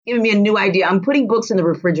giving me a new idea. I'm putting books in the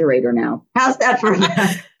refrigerator now. How's that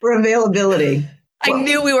for availability? I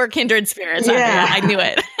knew we were kindred spirits. Yeah. I knew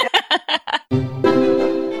it.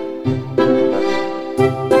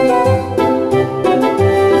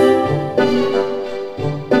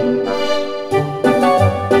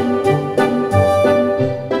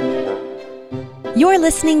 You're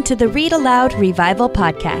listening to the Read Aloud Revival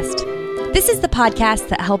Podcast. This is the podcast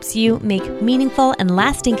that helps you make meaningful and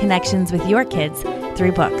lasting connections with your kids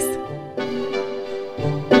through books.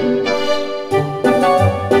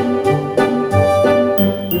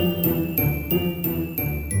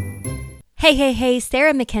 Hey,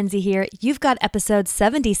 Sarah Mackenzie here. You've got episode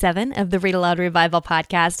 77 of the Read Aloud Revival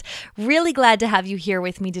Podcast. Really glad to have you here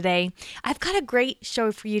with me today. I've got a great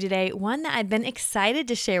show for you today, one that I've been excited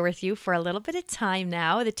to share with you for a little bit of time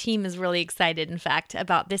now. The team is really excited, in fact,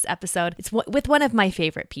 about this episode. It's with one of my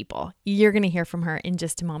favorite people. You're going to hear from her in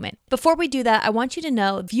just a moment. Before we do that, I want you to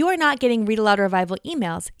know if you are not getting Read Aloud Revival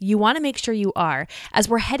emails, you want to make sure you are. As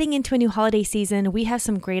we're heading into a new holiday season, we have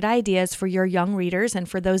some great ideas for your young readers and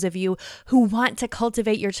for those of you who want to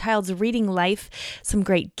cultivate your child's reading life, some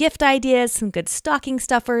great gift ideas, some good stocking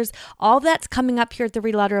stuffers, all that's coming up here at the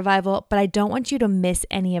Read Aloud Revival, but I don't want you to miss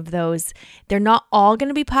any of those. They're not all going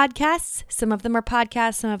to be podcasts. Some of them are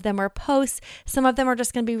podcasts, some of them are posts, some of them are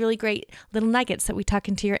just going to be really great little nuggets that we tuck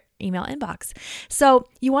into your email inbox. So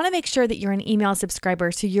you want to make sure that you're an email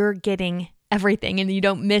subscriber so you're getting everything and you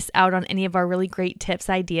don't miss out on any of our really great tips,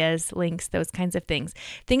 ideas, links, those kinds of things.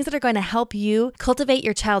 Things that are going to help you cultivate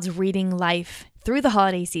your child's reading life through the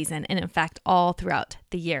holiday season and in fact all throughout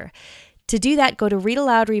the year. To do that, go to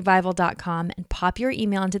readaloudrevival.com and pop your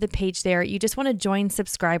email into the page there. You just want to join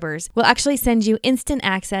subscribers. We'll actually send you instant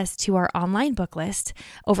access to our online book list.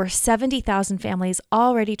 Over 70,000 families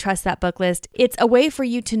already trust that book list. It's a way for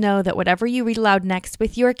you to know that whatever you read aloud next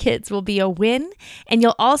with your kids will be a win, and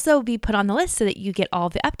you'll also be put on the list so that you get all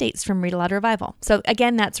the updates from Read Aloud Revival. So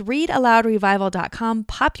again, that's readaloudrevival.com.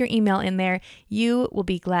 Pop your email in there. You will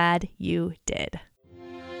be glad you did.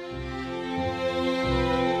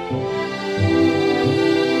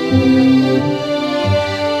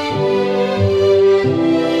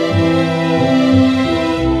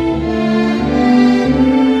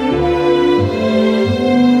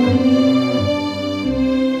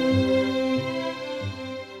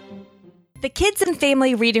 The Kids and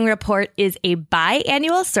Family Reading Report is a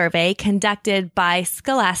biannual survey conducted by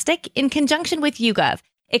Scholastic in conjunction with YouGov,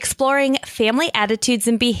 exploring family attitudes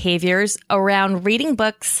and behaviors around reading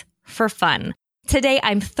books for fun. Today,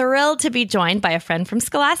 I'm thrilled to be joined by a friend from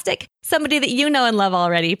Scholastic, somebody that you know and love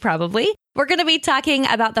already, probably. We're going to be talking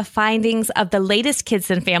about the findings of the latest Kids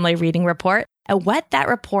and Family Reading Report and what that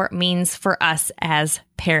report means for us as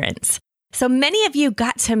parents. So many of you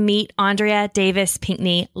got to meet Andrea Davis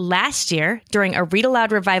Pinkney last year during a Read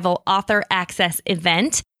Aloud Revival Author Access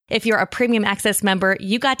event. If you're a Premium Access member,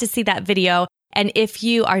 you got to see that video. And if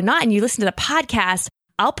you are not and you listen to the podcast,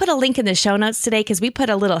 I'll put a link in the show notes today because we put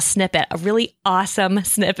a little snippet, a really awesome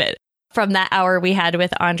snippet from that hour we had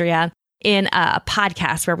with Andrea in a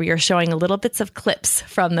podcast where we were showing little bits of clips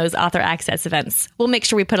from those Author Access events. We'll make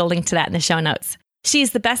sure we put a link to that in the show notes.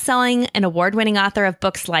 She's the best-selling and award-winning author of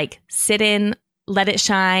books like Sit In, Let It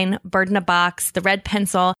Shine, Bird in a Box, The Red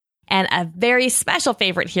Pencil, and a very special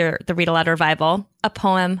favorite here, the Read Aloud Revival, A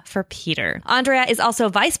Poem for Peter. Andrea is also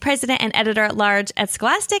Vice President and Editor-at-Large at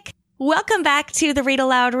Scholastic. Welcome back to the Read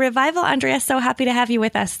Aloud Revival, Andrea. So happy to have you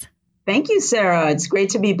with us. Thank you, Sarah. It's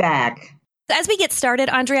great to be back. As we get started,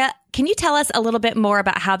 Andrea, can you tell us a little bit more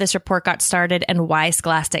about how this report got started and why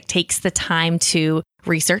Scholastic takes the time to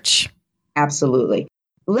research? Absolutely.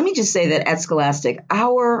 Let me just say that at Scholastic,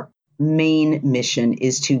 our main mission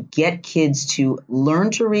is to get kids to learn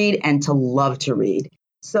to read and to love to read.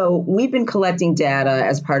 So we've been collecting data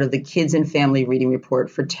as part of the Kids and Family Reading Report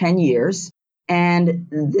for 10 years. And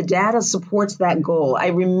the data supports that goal. I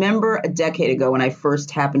remember a decade ago when I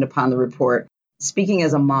first happened upon the report, speaking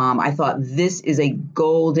as a mom, I thought this is a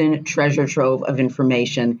golden treasure trove of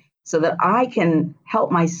information so that I can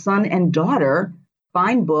help my son and daughter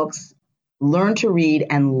find books, learn to read,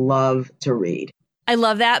 and love to read. I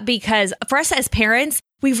love that because for us as parents,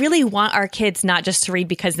 we really want our kids not just to read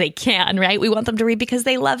because they can, right? We want them to read because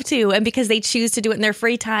they love to and because they choose to do it in their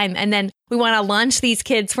free time. And then we want to launch these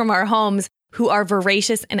kids from our homes who are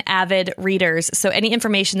voracious and avid readers. So any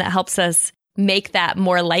information that helps us make that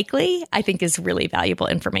more likely, I think is really valuable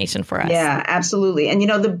information for us. Yeah, absolutely. And, you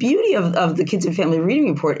know, the beauty of the Kids and Family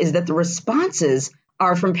Reading Report is that the responses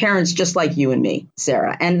are from parents just like you and me,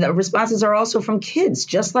 Sarah. And the responses are also from kids,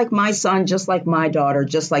 just like my son, just like my daughter,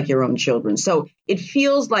 just like your own children. So it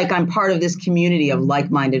feels like I'm part of this community of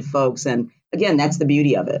like-minded folks. And again, that's the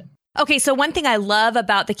beauty of it. Okay, so one thing I love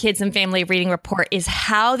about the Kids and Family Reading Report is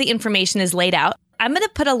how the information is laid out. I'm going to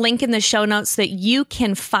put a link in the show notes so that you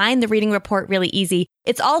can find the reading report really easy.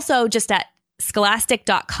 It's also just at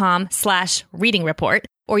scholastic.com/reading report,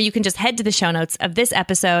 or you can just head to the show notes of this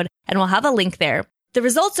episode and we'll have a link there. The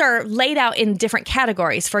results are laid out in different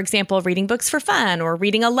categories. For example, reading books for fun or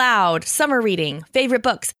reading aloud, summer reading, favorite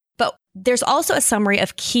books. But there's also a summary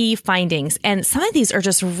of key findings. And some of these are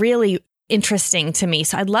just really interesting to me.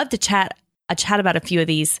 So I'd love to chat about a few of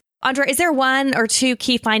these. Andra, is there one or two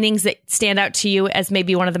key findings that stand out to you as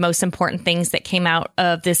maybe one of the most important things that came out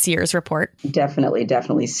of this year's report?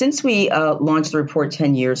 Definitely. Since we launched the report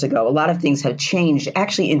 10 years ago, a lot of things have changed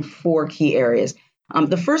actually in 4 key areas.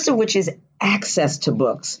 The first of which is access to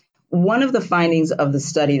books. One of the findings of the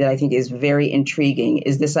study that I think is very intriguing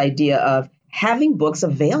is this idea of having books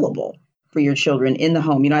available for your children in the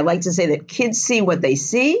home. I like to say that kids see what they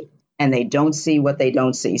see and they don't see what they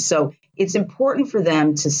don't see. So it's important for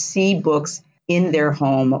them to see books in their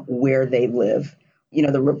home where they live.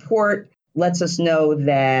 The report lets us know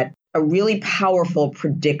that a really powerful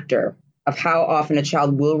predictor of how often a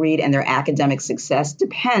child will read and their academic success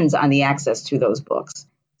depends on the access to those books.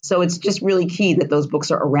 So it's just really key that those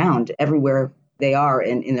books are around everywhere they are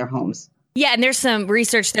in their homes. Yeah, and there's some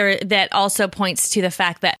research there that also points to the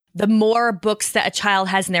fact that the more books that a child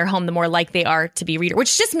has in their home, the more likely they are to be reader,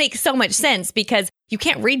 which just makes so much sense because you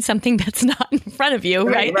can't read something that's not in front of you,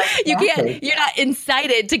 right? Exactly. You're not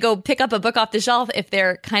incited to go pick up a book off the shelf if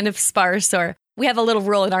they're kind of sparse, or we have a little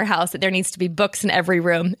rule in our house that there needs to be books in every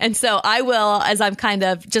room. And so I will, as I'm kind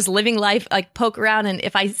of just living life, like poke around. And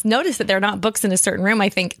if I notice that there are not books in a certain room, I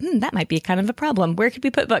think, that might be kind of a problem. Where could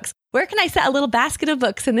we put books? Where can I set a little basket of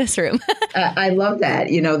books in this room? I love that,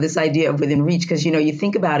 this idea of within reach, because, you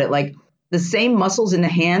think about it like the same muscles in the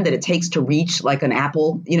hand that it takes to reach like an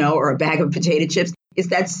apple, or a bag of potato chips. It's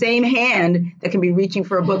that same hand that can be reaching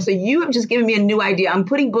for a book. So you have just given me a new idea. I'm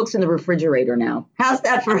putting books in the refrigerator now. How's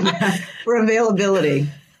that for availability?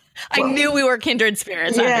 I knew we were kindred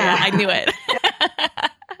spirits. Yeah. I knew it.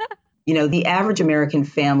 The average American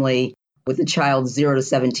family with a child 0 to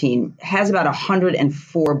 17 has about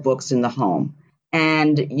 104 books in the home.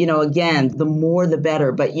 And, again, the more the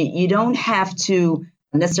better. But you don't have to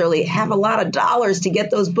necessarily have a lot of dollars to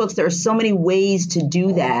get those books. There are so many ways to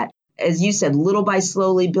do that. As you said, little by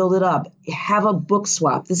slowly build it up. Have a book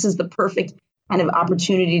swap. This is the perfect kind of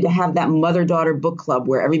opportunity to have that mother-daughter book club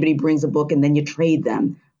where everybody brings a book and then you trade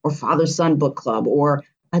them, or father-son book club, or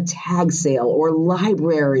a tag sale, or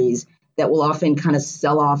libraries that will often kind of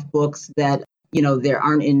sell off books that, there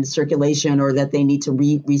aren't in circulation or that they need to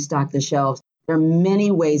restock the shelves. There are many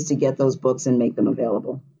ways to get those books and make them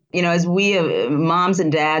available. As we moms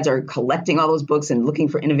and dads are collecting all those books and looking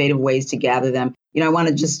for innovative ways to gather them, I want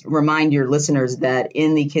to just remind your listeners that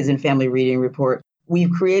in the Kids and Family Reading Report,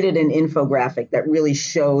 we've created an infographic that really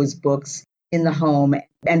shows books in the home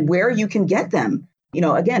and where you can get them.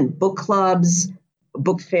 Again, book clubs,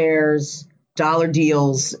 book fairs, dollar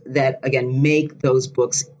deals that, again, make those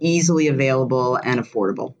books easily available and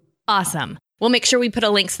affordable. Awesome. We'll make sure we put a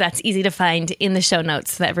link so that's easy to find in the show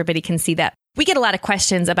notes so that everybody can see that. We get a lot of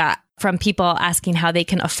questions from people asking how they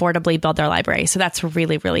can affordably build their library. So that's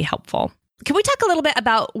really, really helpful. Can we talk a little bit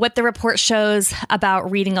about what the report shows about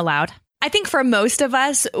reading aloud? I think for most of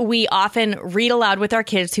us, we often read aloud with our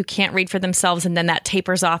kids who can't read for themselves, and then that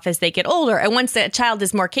tapers off as they get older. And once a child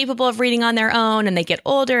is more capable of reading on their own and they get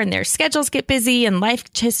older and their schedules get busy and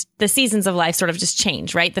the seasons of life sort of just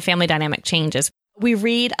change, right? The family dynamic changes. We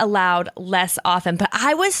read aloud less often, but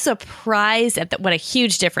I was surprised at what a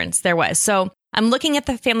huge difference there was. So I'm looking at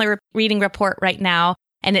the family reading report right now,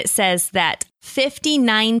 and it says that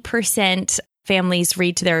 59% families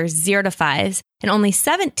read to their 0 to 5s, and only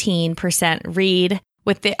 17% read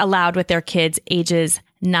aloud with their kids ages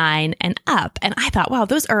 9 and up. And I thought, wow,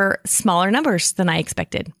 those are smaller numbers than I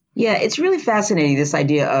expected. Yeah, it's really fascinating, this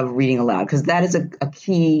idea of reading aloud, because that is a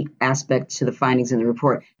key aspect to the findings in the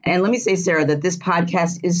report. And let me say, Sarah, that this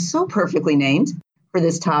podcast is so perfectly named for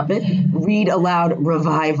this topic, Read Aloud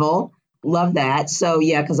Revival. Love that. So,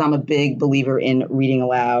 yeah, because I'm a big believer in reading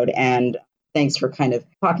aloud, and thanks for kind of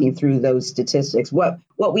talking through those statistics.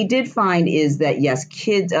 What we did find is that, yes,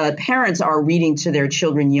 parents are reading to their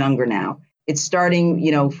children younger now. It's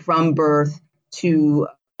starting, from birth to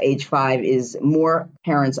age 5 is more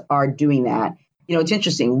parents are doing that. It's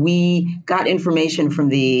interesting. We got information from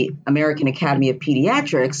the American Academy of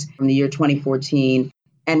Pediatrics from the year 2014,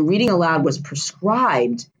 and reading aloud was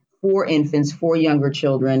prescribed for infants, for younger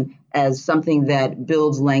children, as something that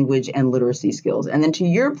builds language and literacy skills. And then to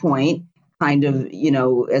your point, kind of,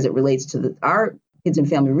 as it relates to our Kids and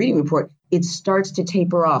Family Reading Report, it starts to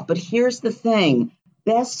taper off. But here's the thing,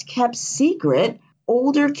 best kept secret,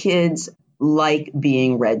 older kids like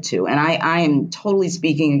being read to. And I am totally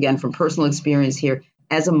speaking again from personal experience here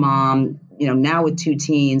as a mom, now with 2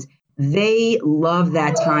 teens, they love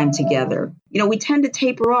that time together. We tend to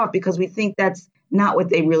taper off because we think that's not what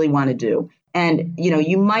they really want to do. And,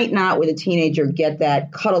 you might not with a teenager get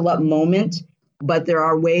that cuddle up moment, but there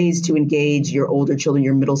are ways to engage your older children,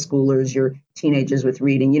 your middle schoolers, your teenagers with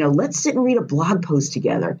reading. Let's sit and read a blog post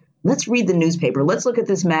together. Let's read the newspaper. Let's look at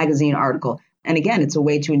this magazine article. And again, it's a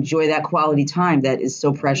way to enjoy that quality time that is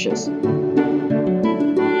so precious.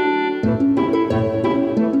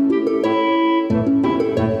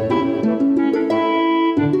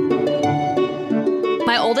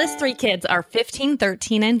 My oldest 3 kids are 15,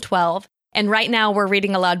 13, and 12. And right now we're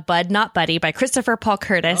reading aloud Bud, Not Buddy by Christopher Paul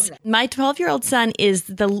Curtis. Okay. My 12-year-old son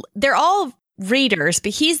they're all readers,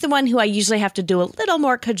 but he's the one who I usually have to do a little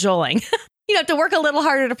more cajoling. To work a little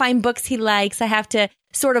harder to find books he likes. I have to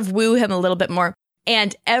sort of woo him a little bit more.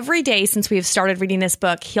 And every day since we've started reading this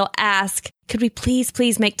book, he'll ask, could we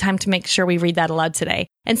please make time to make sure we read that aloud today?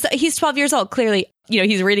 And so he's 12 years old. Clearly,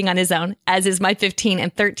 he's reading on his own, as is my 15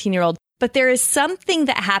 and 13-year-old. But there is something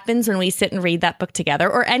that happens when we sit and read that book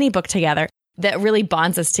together, or any book together, that really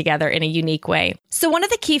bonds us together in a unique way. So one of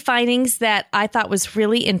the key findings that I thought was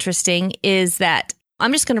really interesting is that,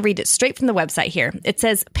 I'm just going to read it straight from the website here. It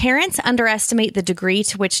says, parents underestimate the degree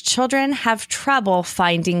to which children have trouble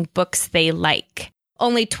finding books they like.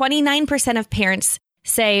 Only 29% of parents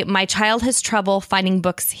say my child has trouble finding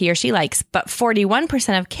books he or she likes, but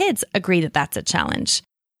 41% of kids agree that that's a challenge.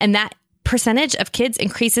 And that percentage of kids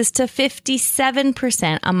increases to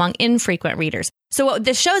 57% among infrequent readers. So what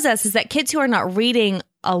this shows us is that kids who are not reading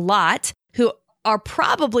a lot, who are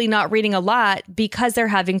probably not reading a lot because they're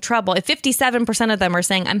having trouble. If 57% of them are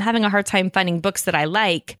saying, I'm having a hard time finding books that I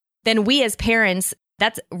like, then we as parents,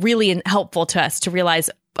 that's really helpful to us to realize,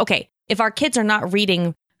 okay, if our kids are not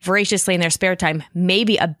reading voraciously in their spare time,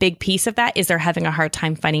 maybe a big piece of that is they're having a hard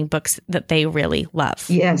time finding books that they really love.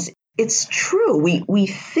 Yes, it's true. We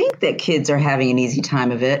think that kids are having an easy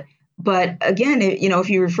time of it. But again, if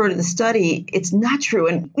you refer to the study, it's not true.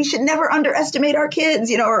 And we should never underestimate our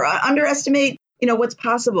kids, or underestimate, what's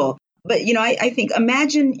possible. But, I think,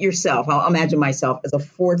 imagine yourself, I'll imagine myself as a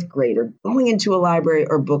 4th grader going into a library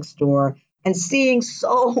or bookstore and seeing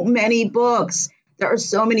so many books. There are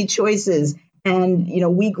so many choices. And,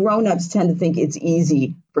 we grown-ups tend to think it's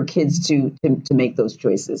easy for kids to make those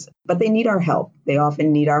choices. But they need our help. They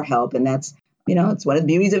often need our help. And that's, it's one of the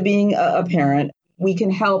beauties of being a parent. We can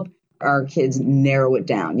help our kids narrow it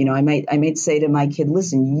down. I might say to my kid,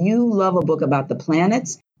 listen, you love a book about the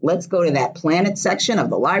planets. Let's go to that planet section of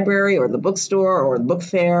the library or the bookstore or the book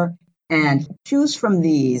fair and choose from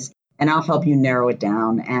these, and I'll help you narrow it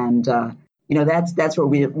down. And, that's where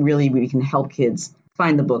we can help kids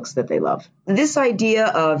find the books that they love. This idea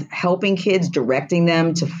of helping kids, directing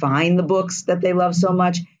them to find the books that they love so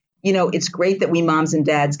much, it's great that we moms and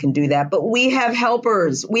dads can do that, but we have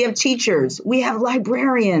helpers, we have teachers, we have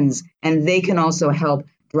librarians, and they can also help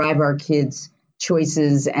drive our kids'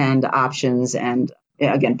 choices and options and,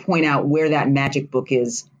 again, point out where that magic book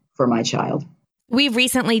is for my child. We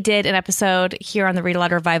recently did an episode here on the Read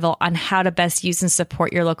Aloud Revival on how to best use and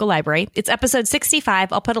support your local library. It's episode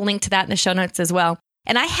 65. I'll put a link to that in the show notes as well.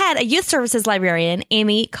 And I had a youth services librarian,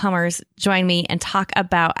 Amy Cummers, join me and talk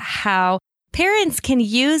about how parents can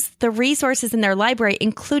use the resources in their library,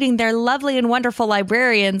 including their lovely and wonderful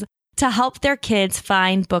librarians, to help their kids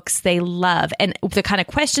find books they love, and the kind of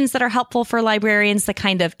questions that are helpful for librarians, the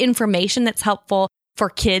kind of information that's helpful for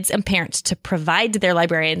kids and parents to provide to their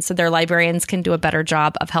librarians so their librarians can do a better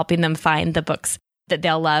job of helping them find the books that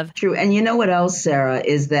they'll love. True. And you know what else, Sarah,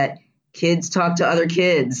 is that kids talk to other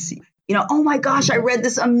kids. Oh my gosh, I read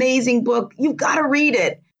this amazing book. You've got to read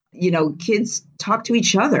it. Kids talk to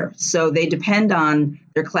each other, so they depend on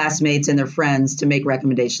their classmates and their friends to make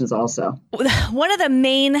recommendations also. One of the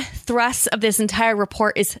main thrusts of this entire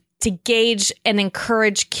report is to gauge and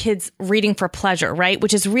encourage kids reading for pleasure, right?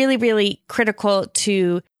 Which is really, really critical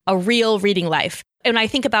to a real reading life. And I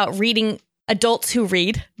think about reading, adults who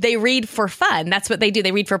read, they read for fun. That's what they do.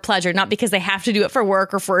 They read for pleasure, not because they have to do it for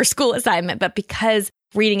work or for a school assignment, but because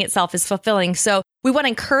reading itself is fulfilling. So we want to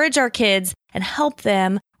encourage our kids and help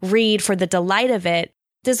them read for the delight of it.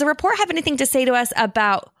 Does the report have anything to say to us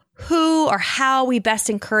about who or how we best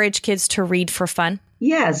encourage kids to read for fun?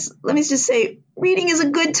 Yes. Let me just say, reading is a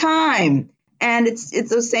good time. And it's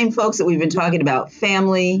those same folks that we've been talking about: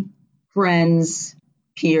 family, friends,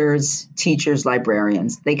 peers, teachers,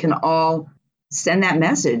 librarians. They can all send that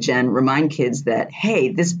message and remind kids that, hey,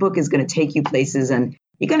 this book is going to take you places and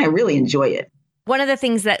you're going to really enjoy it. One of the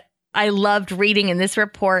things that I loved reading in this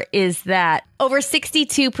report is that over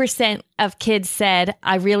 62% of kids said,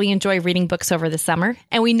 I really enjoy reading books over the summer.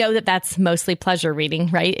 And we know that that's mostly pleasure reading,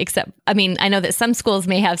 right? Except, I mean, I know that some schools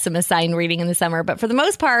may have some assigned reading in the summer, but for the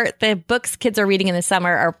most part, the books kids are reading in the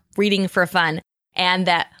summer are reading for fun. And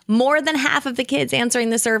that more than half of the kids answering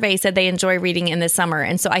the survey said they enjoy reading in the summer.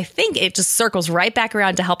 And so I think it just circles right back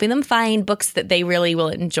around to helping them find books that they really will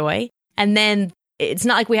enjoy. And then it's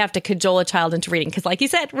not like we have to cajole a child into reading because, like you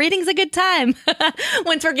said, reading's a good time.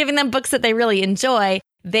 Once we're giving them books that they really enjoy,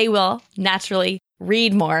 they will naturally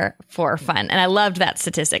read more for fun. And I loved that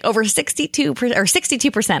statistic. Over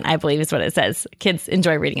 62%, I believe is what it says. Kids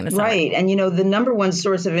enjoy reading in the summer. Right. And, the number one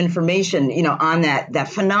source of information, on that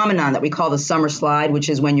phenomenon that we call the summer slide, which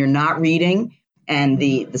is when you're not reading and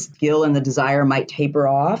the skill and the desire might taper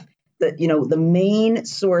off. The main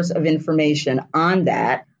source of information on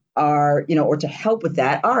that are, or to help with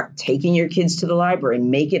that are taking your kids to the library,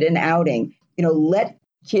 make it an outing, let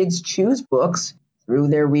kids choose books through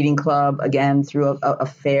their reading club, again, through a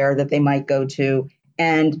fair that they might go to.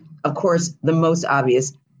 And of course, the most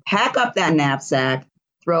obvious, pack up that knapsack,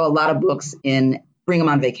 throw a lot of books in, bring them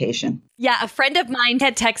on vacation. Yeah, a friend of mine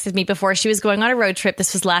had texted me before she was going on a road trip.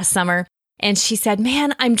 This was last summer. And she said,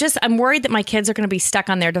 man, I'm worried that my kids are going to be stuck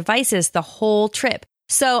on their devices the whole trip.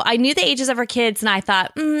 So I knew the ages of our kids and I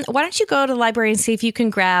thought, why don't you go to the library and see if you can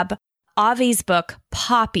grab Avi's book,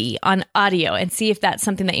 Poppy, on audio and see if that's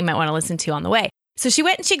something that you might want to listen to on the way. So she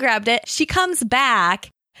went and she grabbed it. She comes back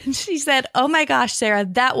and she said, oh my gosh, Sarah,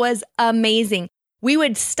 that was amazing. We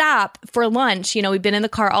would stop for lunch. We'd been in the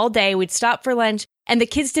car all day. We'd stop for lunch and the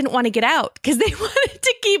kids didn't want to get out because they wanted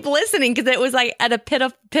to keep listening because it was like at a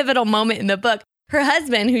pivotal moment in the book. Her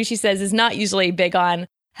husband, who she says is not usually big on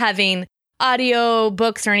having audio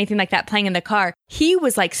books or anything like that playing in the car, he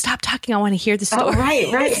was like, stop talking. I want to hear the story.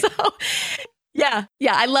 Oh, right. So, yeah,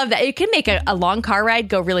 I love that. It can make a long car ride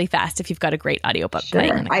go really fast if you've got a great audiobook playing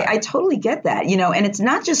in the car. I totally get that, and it's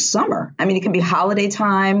not just summer. I mean, it can be holiday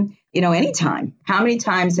time, anytime. How many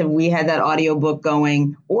times have we had that audiobook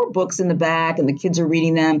going or books in the back and the kids are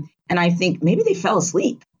reading them? And I think maybe they fell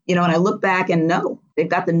asleep, and I look back and no, they've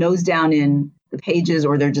got the nose down in the pages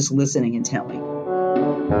or they're just listening intently.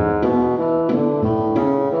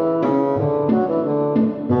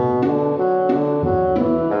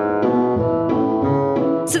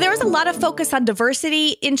 So there was a lot of focus on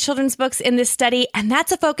diversity in children's books in this study, and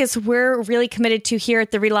that's a focus we're really committed to here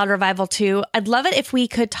at the Read Aloud Revival too. I'd love it if we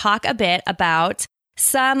could talk a bit about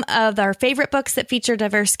some of our favorite books that feature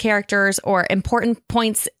diverse characters or important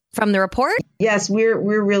points from the report. Yes, we're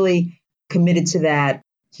really committed to that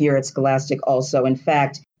here at Scholastic also. In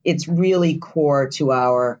fact, it's really core to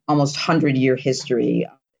our almost 100-year history.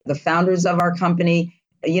 The founders of our company,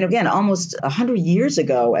 again, almost 100 years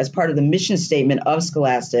ago, as part of the mission statement of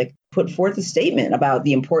Scholastic, put forth a statement about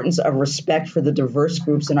the importance of respect for the diverse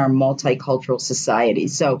groups in our multicultural society.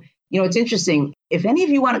 So, it's interesting. If any of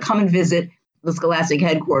you want to come and visit the Scholastic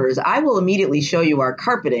headquarters, I will immediately show you our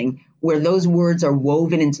carpeting where those words are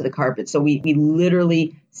woven into the carpet. So we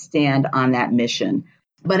literally stand on that mission.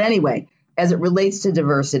 But anyway, as it relates to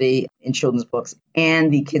diversity in children's books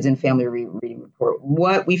and the Kids and Family Reading Report,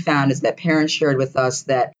 what we found is that parents shared with us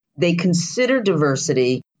that they consider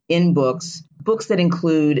diversity in books that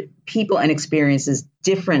include people and experiences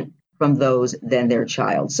different from those than their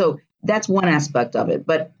child. So that's one aspect of it.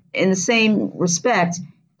 But in the same respect,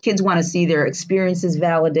 kids want to see their experiences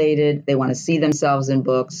validated. They want to see themselves in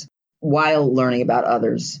books while learning about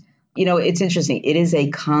others. It's interesting. It is a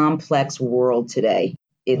complex world today.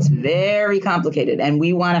 It's very complicated, and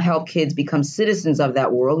we want to help kids become citizens of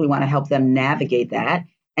that world. We want to help them navigate that.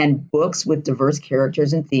 And books with diverse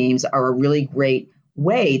characters and themes are a really great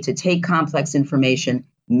way to take complex information,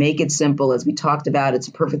 make it simple. As we talked about, it's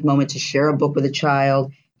a perfect moment to share a book with a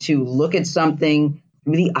child, to look at something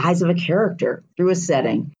through the eyes of a character, through a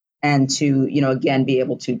setting, and to, again, be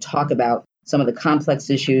able to talk about some of the complex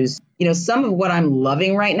issues. Some of what I'm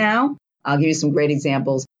loving right now, I'll give you some great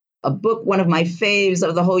examples. A book, one of my faves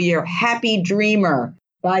of the whole year, Happy Dreamer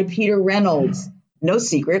by Peter Reynolds. No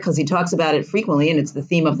secret, because he talks about it frequently, and it's the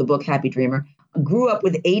theme of the book, Happy Dreamer. Grew up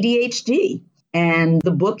with ADHD, and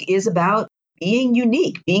the book is about being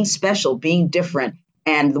unique, being special, being different,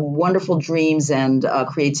 and the wonderful dreams and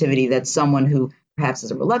creativity that someone who perhaps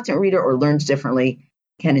is a reluctant reader or learns differently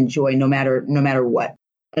can enjoy no matter what.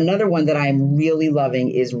 Another one that I'm really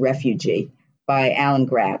loving is Refugee by Alan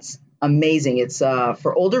Gratz. Amazing. It's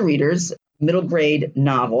for older readers, middle grade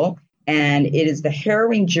novel, and it is the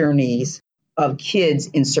harrowing journeys of kids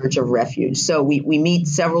in search of refuge. So we meet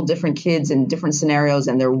several different kids in different scenarios,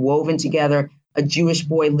 and they're woven together a Jewish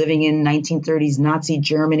boy living in 1930s Nazi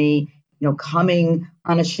Germany, coming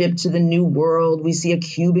on a ship to the New World. We see a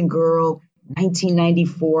Cuban girl,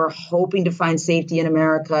 1994, hoping to find safety in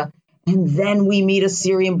America. And then we meet a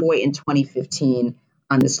Syrian boy in 2015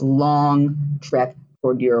 on this long trek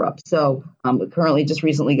toward Europe. So currently just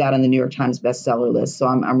recently got on the New York Times bestseller list. So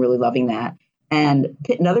I'm really loving that. And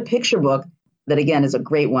another picture book that, again, is a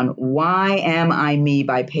great one, Why Am I Me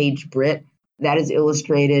by Paige Britt. That is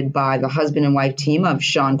illustrated by the husband and wife team of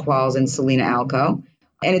Sean Qualls and Selena Alco.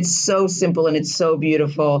 And it's so simple and it's so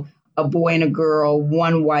beautiful. A boy and a girl,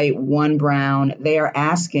 one white, one brown. They are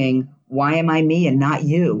asking, why am I me and not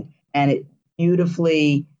you? And it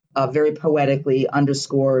beautifully, very poetically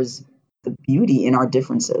underscores the beauty in our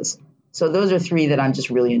differences. So those are three that I'm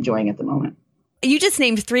just really enjoying at the moment. You just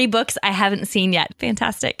named 3 books I haven't seen yet.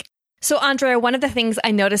 Fantastic. So, Andrea, one of the things I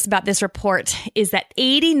noticed about this report is that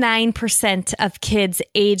 89% of kids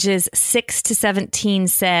ages 6 to 17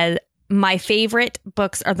 said, my favorite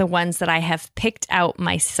books are the ones that I have picked out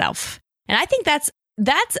myself. And I think that's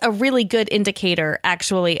a really good indicator,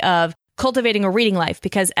 actually, of cultivating a reading life,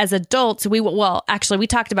 because as adults, we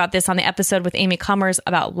talked about this on the episode with Amy Cummers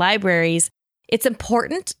about libraries. It's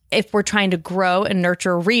important, if we're trying to grow and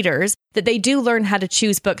nurture readers, that they do learn how to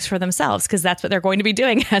choose books for themselves, because that's what they're going to be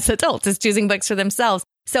doing as adults, is choosing books for themselves.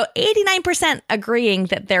 So 89% agreeing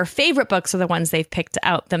that their favorite books are the ones they've picked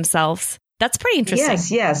out themselves. That's pretty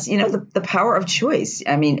interesting. Yes. The power of choice.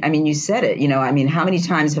 I mean, you said it. How many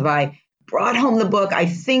times have I brought home the book I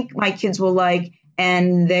think my kids will like,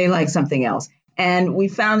 and they like something else? And we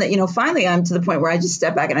found that, finally I'm to the point where I just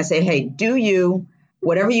step back and I say, hey, do you,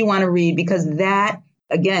 whatever you want to read, because that,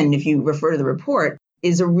 again, if you refer to the report,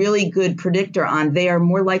 is a really good predictor on they are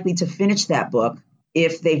more likely to finish that book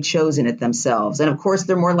if they've chosen it themselves. And of course,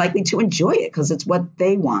 they're more likely to enjoy it because it's what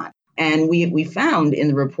they want. And we found in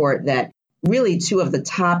the report that really 2 of the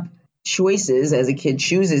top choices as a kid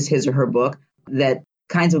chooses his or her book, that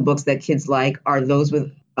kinds of books that kids like are those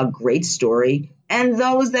with a great story and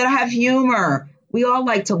those that have humor. We all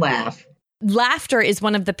like to laugh. Laughter is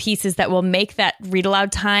one of the pieces that will make that read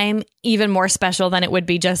aloud time even more special than it would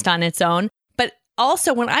be just on its own. But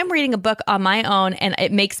also, when I'm reading a book on my own and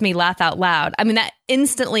it makes me laugh out loud, I mean, that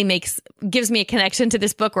instantly gives me a connection to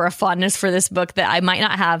this book or a fondness for this book that I might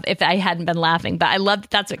not have if I hadn't been laughing. But I love that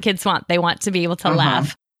that's what kids want. They want to be able to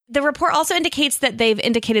laugh. The report also indicates that they've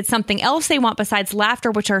indicated something else they want besides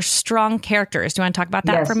laughter, which are strong characters. Do you want to talk about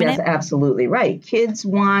that for a minute? Yes, absolutely right. Kids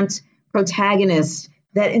want protagonists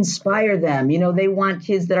that inspire them. They want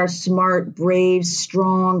kids that are smart, brave,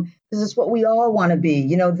 strong. This is what we all want to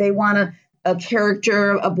be. They want a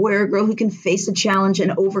character, a boy or a girl who can face a challenge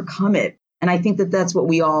and overcome it. And I think that that's what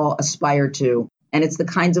we all aspire to. And it's the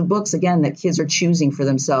kinds of books, again, that kids are choosing for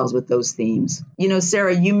themselves with those themes.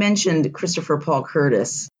 Sarah, you mentioned Christopher Paul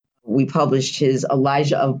Curtis. We published his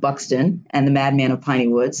Elijah of Buxton and The Madman of Piney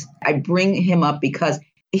Woods. I bring him up because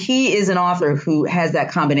he is an author who has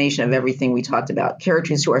that combination of everything we talked about.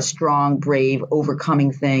 Characters who are strong, brave,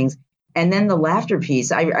 overcoming things. And then the laughter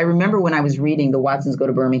piece. I remember when I was reading The Watsons Go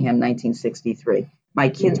to Birmingham, 1963. My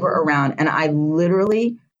kids were around and I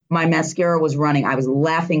literally, my mascara was running. I was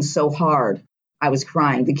laughing so hard. I was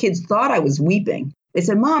crying. The kids thought I was weeping. They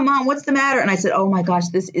said, Mom, what's the matter? And I said, oh my gosh,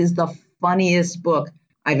 this is the funniest book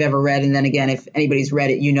I've ever read. And then again, if anybody's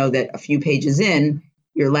read it, you know that a few pages in,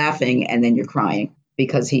 you're laughing and then you're crying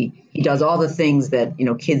because he does all the things that,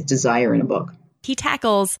 kids desire in a book. He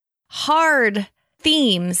tackles hard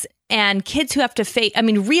themes and kids who have to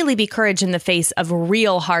really be courage in the face of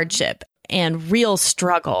real hardship and real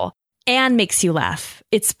struggle and makes you laugh.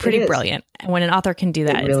 It's pretty brilliant. And when an author can do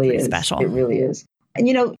that, it's pretty special. It really is. And,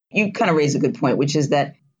 you kind of raise a good point, which is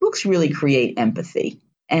that books really create empathy.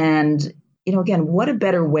 And, again, what a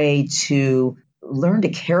better way to learn to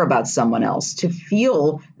care about someone else, to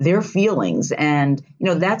feel their feelings. And,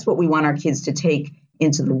 that's what we want our kids to take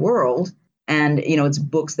into the world. And, it's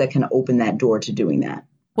books that can open that door to doing that.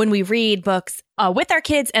 When we read books with our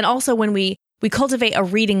kids, and also when we cultivate a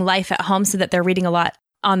reading life at home so that they're reading a lot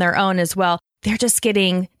on their own as well, they're just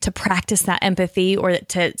getting to practice that empathy or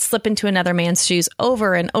to slip into another man's shoes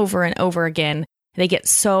over and over and over again. They get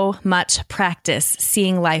so much practice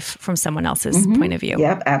seeing life from someone else's point of view.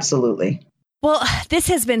 Yep, absolutely. Well, this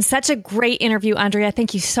has been such a great interview, Andrea.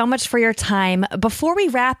 Thank you so much for your time. Before we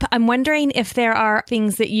wrap, I'm wondering if there are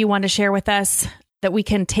things that you want to share with us that we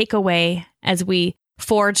can take away as we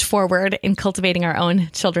forge forward in cultivating our own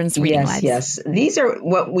children's reading lives. Yes. These are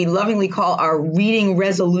what we lovingly call our reading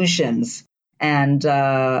resolutions. And,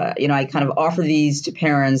 I kind of offer these to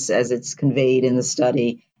parents as it's conveyed in the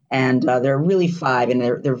study. And there are really 5, and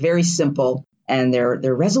they're very simple. and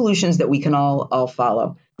they're resolutions that we can all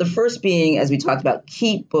follow. The first being, as we talked about,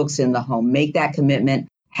 keep books in the home. Make that commitment.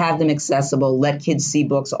 Have them accessible. Let kids see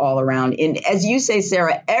books all around. And as you say,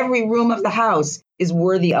 Sarah, every room of the house is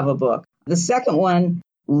worthy of a book. The second one,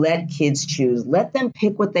 let kids choose. Let them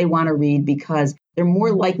pick what they want to read because they're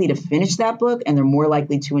more likely to finish that book and they're more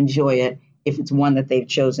likely to enjoy it if it's one that they've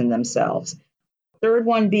chosen themselves. Third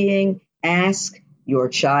one being, ask your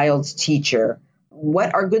child's teacher,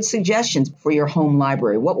 what are good suggestions for your home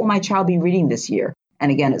library? What will my child be reading this year?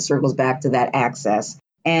 And again, it circles back to that access.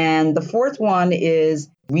 And the fourth one is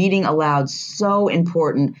reading aloud. So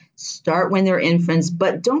important. Start when they're infants,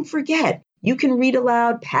 but don't forget, you can read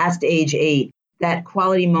aloud past age 8. That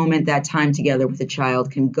quality moment, that time together with a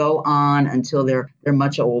child can go on until they're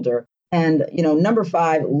much older. And, number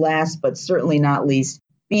 5, last but certainly not least,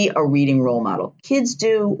 be a reading role model. Kids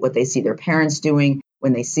do what they see their parents doing.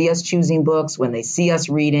 When they see us choosing books, when they see us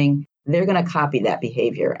reading, they're going to copy that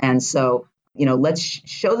behavior. And so, let's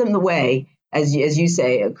show them the way, as you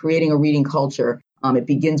say, creating a reading culture. It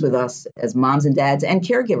begins with us as moms and dads and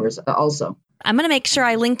caregivers also. I'm going to make sure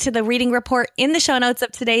I link to the reading report in the show notes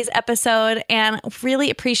of today's episode and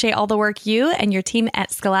really appreciate all the work you and your team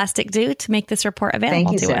at Scholastic do to make this report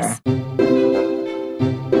available to us.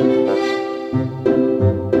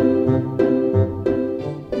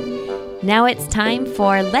 Now it's time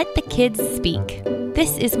for Let the Kids Speak.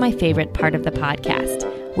 This is my favorite part of the podcast,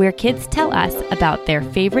 where kids tell us about their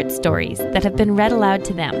favorite stories that have been read aloud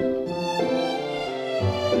to them.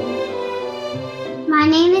 My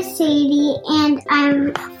name is Sadie, and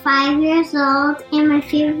I'm 5 years old, and my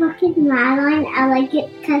favorite book is Madeline. I like it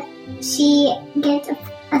because she gets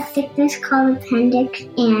a sickness called appendix,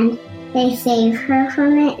 and they save her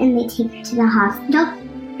from it, and they take her to the hospital.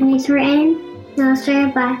 And it's written and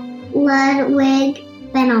illustrated by Ludwig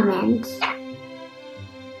Benelmans.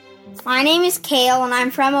 My name is Kale, and I'm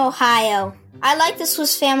from Ohio. I like the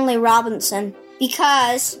Swiss Family Robinson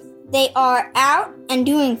because they are out and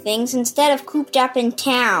doing things instead of cooped up in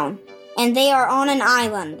town, and they are on an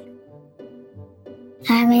island.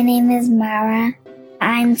 Hi, my name is Mara.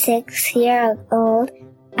 I'm 6 years old.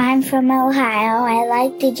 I'm from Ohio. I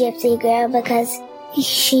like the Gypsy Girl because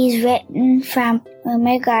she's written from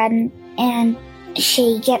Rumor Garden, and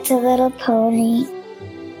she gets a little pony.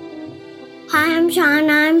 Hi, I'm Sean.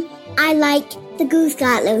 I like the Goose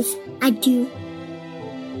Got Loose. I do.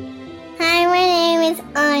 Hi, my name is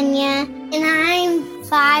Anya, and I'm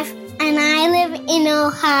 5, and I live in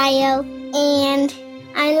Ohio, and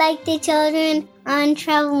I like the children on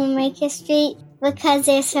Troublemaker Street because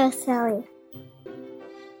they're so silly.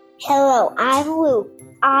 Hello, I'm Luke.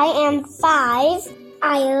 I am 5.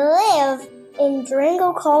 I live in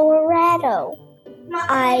Durango, Colorado.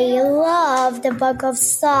 I love the Book of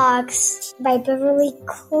Socks by Beverly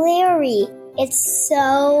Cleary. It's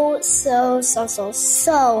so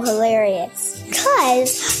hilarious.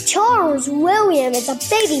 Because Charles William is a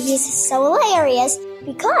baby. He's so hilarious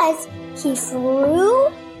because he threw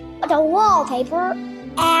the wallpaper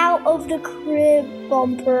out of the crib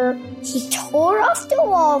bumper. He tore off the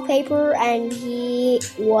wallpaper and he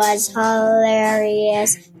was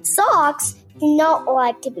hilarious. Socks do not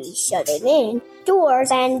like to be shut in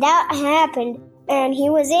doors, and that happened. And he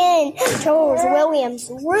was in Charles Williams'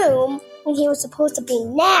 room, and he was supposed to be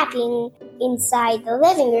napping inside the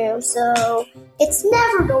living room, so it's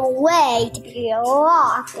never the way to be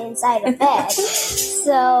locked inside a bed.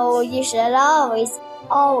 So you should always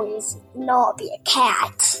not be a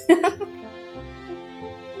cat.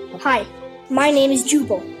 Hi, my name is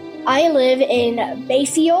Jubal. I live in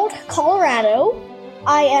Bayfield, Colorado.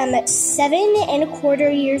 I am 7 1/4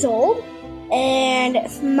 years old, and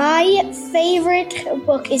my favorite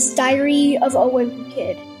book is Diary of a Wimpy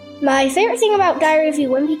Kid. My favorite thing about Diary of a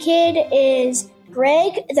Wimpy Kid is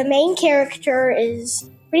Greg, the main character, is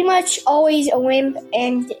pretty much always a wimp,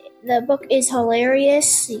 and the book is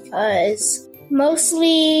hilarious because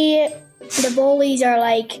mostly the bullies are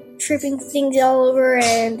like tripping things all over,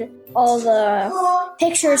 and all the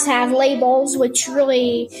pictures have labels which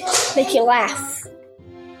really make you laugh.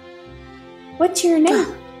 What's your name?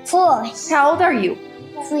 4. How old are you?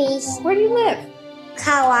 3. Where do you live?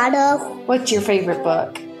 Colorado. What's your favorite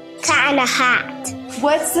book? Cat in a Hat.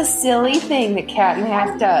 What's the silly thing that Cat in a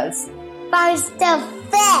Hat does? Finds the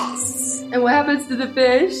fish. And what happens to the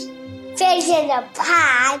fish? Fish in a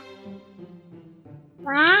pot.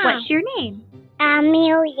 Wow. What's your name?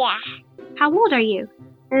 Amelia. How old are you?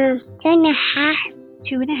 2 1/2.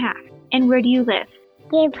 2 1/2. And where do you live?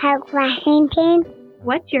 Deer Park, Washington.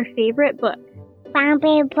 What's your favorite book?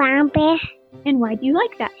 Bumpy. And why do you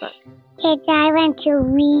like that book? Because I want to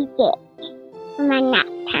read it. My nap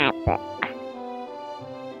book.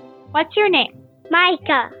 What's your name?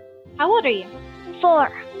 Micah, How old are you? 4,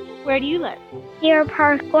 Where do you live? Deer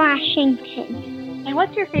Park, Washington. And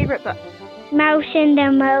what's your favorite book? Mouse and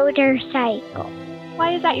the Motorcycle.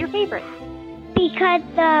 Why is that your favorite? Because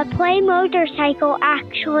the play motorcycle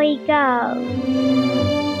actually goes.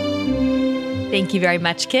 Thank you very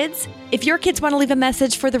much, kids. If your kids want to leave a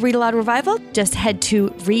message for the Read Aloud Revival, just head to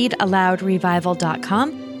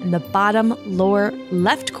readaloudrevival.com. In the bottom lower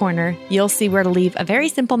left corner, you'll see where to leave a very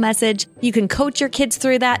simple message. You can coach your kids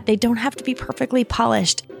through that. They don't have to be perfectly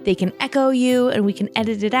polished. They can echo you and we can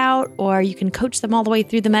edit it out, or you can coach them all the way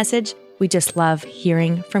through the message. We just love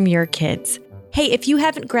hearing from your kids. Hey, if you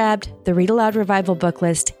haven't grabbed the Read Aloud Revival book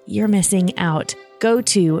list, you're missing out. Go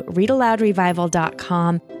to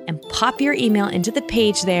readaloudrevival.com and pop your email into the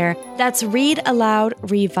page there. That's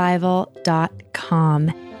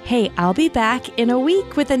readaloudrevival.com. Hey, I'll be back in a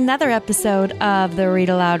week with another episode of the Read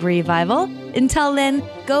Aloud Revival. Until then,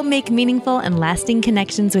 go make meaningful and lasting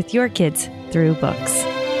connections with your kids through books.